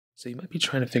So you might be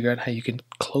trying to figure out how you can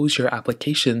close your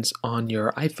applications on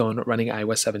your iPhone running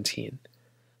iOS 17.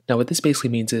 Now what this basically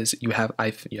means is you have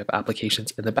applications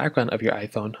in the background of your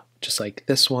iPhone, just like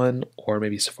this one, or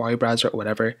maybe Safari browser or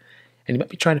whatever, and you might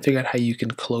be trying to figure out how you can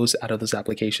close out of those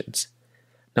applications.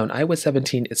 Now in iOS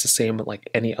 17, it's the same like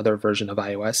any other version of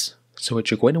iOS. So what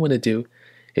you're going to want to do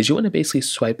is you want to basically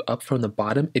swipe up from the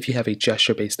bottom if you have a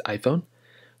gesture-based iPhone.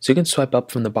 So you can swipe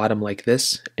up from the bottom like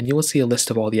this, and you will see a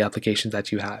list of all the applications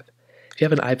that you have. If you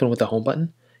have an iPhone with a home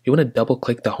button, you want to double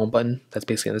click the home button that's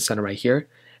basically in the center right here,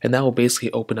 and that will basically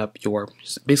open up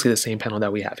basically the same panel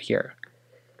that we have here.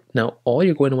 Now all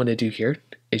you're going to want to do here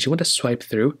is you want to swipe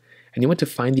through, and you want to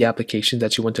find the application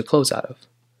that you want to close out of.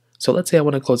 So let's say I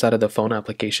want to close out of the phone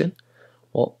application.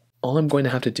 Well, all I'm going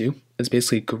to have to do is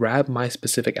basically grab my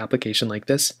specific application like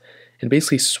this and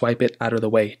basically swipe it out of the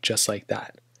way just like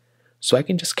that. So I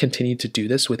can just continue to do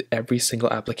this with every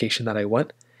single application that I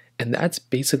want, and that's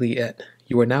basically it.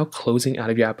 You are now closing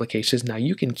out of your applications. Now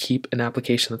you can keep an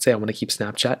application. Let's say I want to keep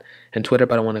Snapchat and Twitter,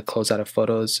 but I want to close out of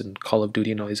Photos and Call of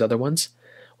Duty and all these other ones.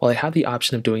 Well, I have the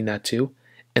option of doing that too,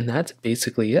 and that's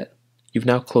basically it. You've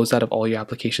now closed out of all your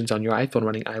applications on your iPhone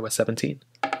running iOS 17.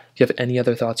 If you have any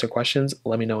other thoughts or questions,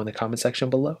 let me know in the comment section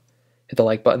below. Hit the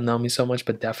like button, that would mean so much,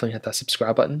 but definitely hit that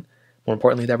subscribe button. More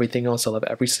importantly than everything else, I love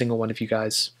every single one of you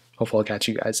guys. Hopefully I'll catch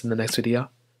you guys in the next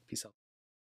video. Peace out.